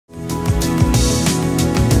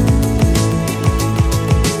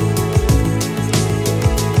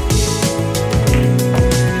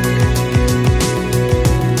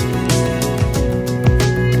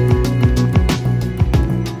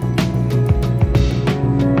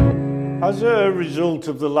As a result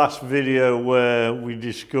of the last video where we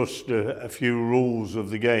discussed a few rules of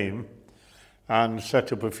the game and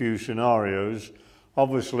set up a few scenarios,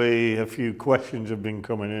 obviously a few questions have been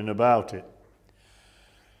coming in about it.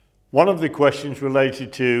 One of the questions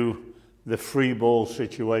related to the free ball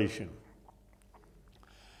situation.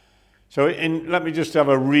 So let me just have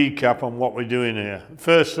a recap on what we're doing here.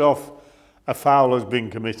 First off, a foul has been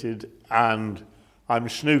committed and I'm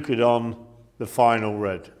snookered on the final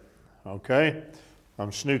red. Okay, I'm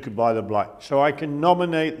snookered by the black. So I can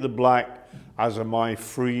nominate the black as my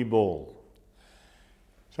free ball.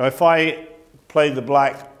 So if I play the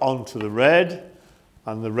black onto the red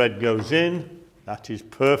and the red goes in, that is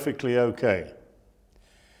perfectly okay.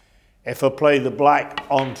 If I play the black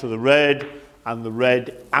onto the red and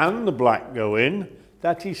the black go in,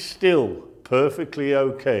 that is still perfectly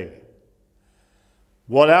okay.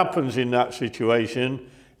 What happens in that situation,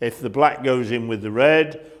 if the black goes in with the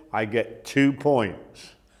red, I get 2 points.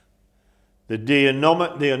 The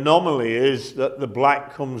anomaly is that the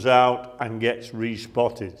black comes out and gets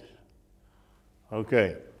respotted.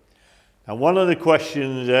 Okay. Now one of the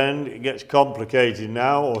questions then, it gets complicated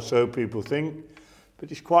now, or so people think,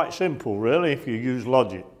 but it's quite simple really if you use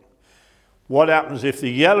logic. What happens if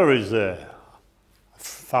the yellow is there? A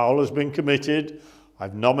foul has been committed,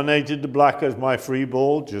 I've nominated the black as my free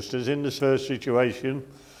ball, just as in the first situation.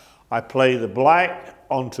 I play the black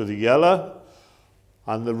onto the yellow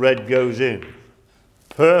and the red goes in.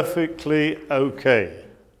 Perfectly okay.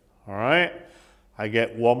 All right, I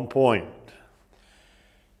get 1 point.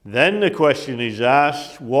 Then the question is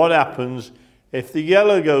asked, what happens if the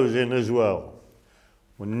yellow goes in as well?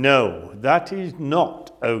 Well, no, that is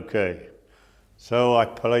not okay. So I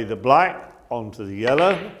play the black onto the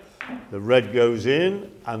yellow, the red goes in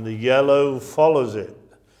and the yellow follows it.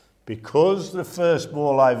 Because the first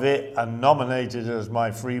ball I've hit and nominated as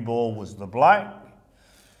my free ball was the black,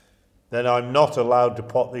 then I'm not allowed to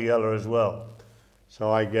pot the yellow as well.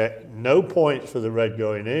 So I get no points for the red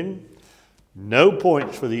going in, no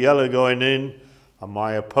points for the yellow going in, and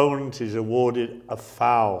my opponent is awarded a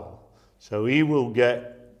foul. So he will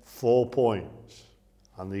get 4 points,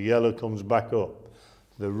 and the yellow comes back up.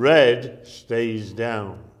 The red stays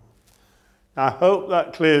down. I hope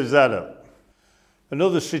that clears that up.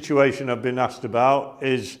 Another situation I've been asked about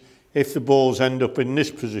is if the balls end up in this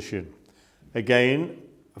position. Again,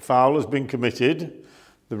 a foul has been committed,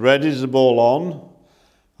 the red is the ball on,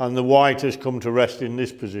 and the white has come to rest in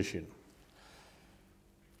this position.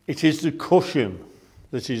 It is the cushion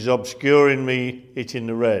that is obscuring me hitting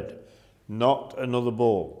the red, not another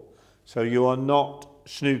ball. So you are not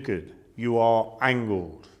snookered, you are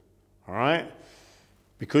angled, all right?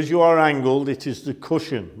 Because you are angled, it is the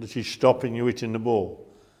cushion that is stopping you hitting the ball.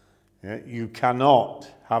 Yeah, you cannot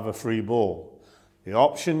have a free ball. The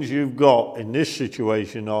options you've got in this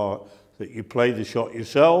situation are that you play the shot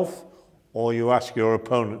yourself or you ask your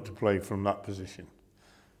opponent to play from that position.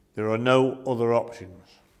 There are no other options.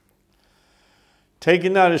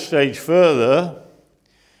 Taking that a stage further,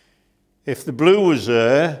 if the blue was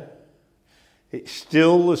there, it's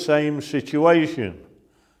still the same situation,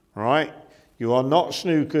 right? You are not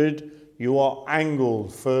snookered, you are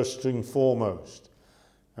angled first and foremost.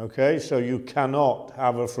 Okay, so you cannot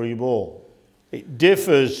have a free ball. It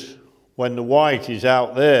differs when the white is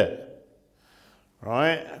out there,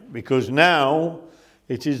 right? Because now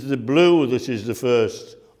it is the blue that is the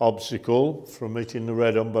first obstacle from hitting the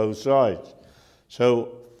red on both sides.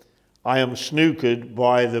 So I am snookered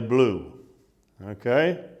by the blue,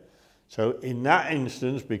 okay? So in that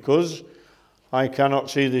instance, because I cannot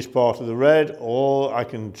see this part of the red, or I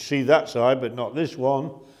can see that side but not this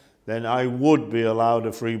one, then I would be allowed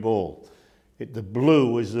a free ball. The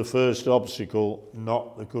blue is the first obstacle,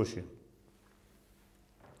 not the cushion.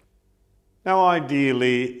 Now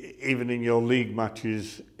ideally, even in your league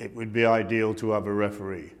matches, it would be ideal to have a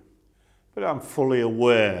referee. But I'm fully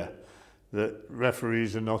aware that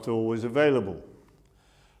referees are not always available.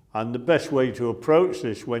 And the best way to approach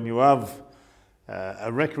this when you have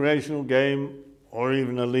a recreational game or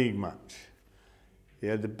even a league match,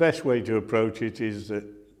 the best way to approach it is that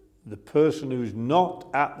the person who's not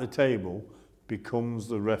at the table becomes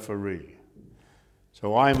the referee.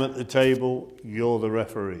 So I'm at the table, you're the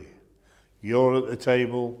referee. You're at the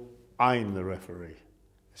table, I'm the referee.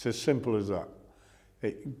 It's as simple as that.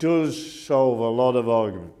 It does solve a lot of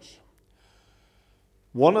arguments.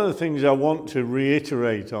 One of the things I want to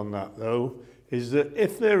reiterate on that though is that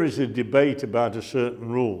if there is a debate about a certain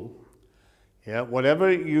rule, whatever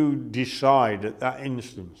you decide at that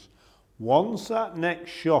instance, once that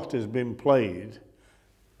next shot has been played,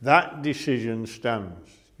 that decision stands.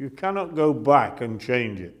 You cannot go back and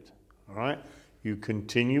change it, all right? You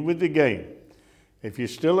continue with the game. If you're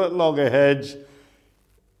still at loggerheads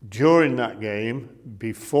during that game,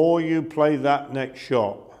 before you play that next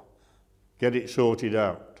shot, get it sorted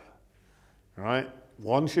out, all right?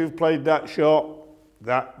 Once you've played that shot,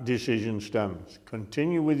 that decision stands.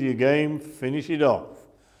 Continue with your game, finish it off,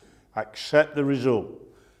 accept the result.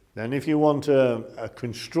 Then if you want a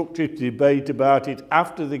constructive debate about it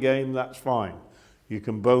after the game, that's fine. You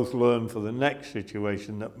can both learn for the next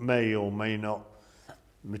situation that may or may not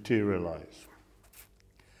materialize.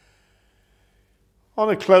 On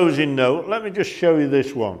a closing note, let me just show you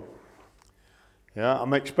this one. Yeah,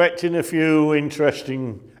 I'm expecting a few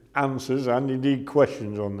interesting answers and indeed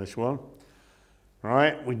questions on this one. All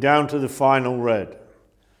right, we're down to the final red.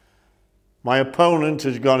 My opponent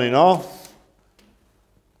has gone in off,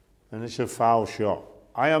 and it's a foul shot.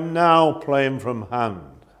 I am now playing from hand.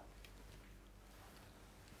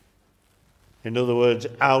 In other words,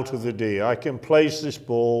 out of the D. I can place this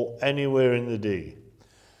ball anywhere in the D.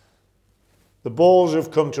 The balls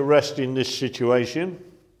have come to rest in this situation.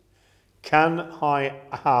 Can I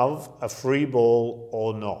have a free ball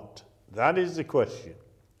or not? That is the question.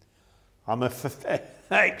 I'm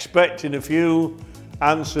expecting a few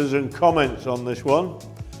answers and comments on this one,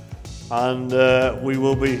 and we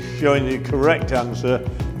will be showing the correct answer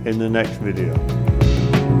in the next video.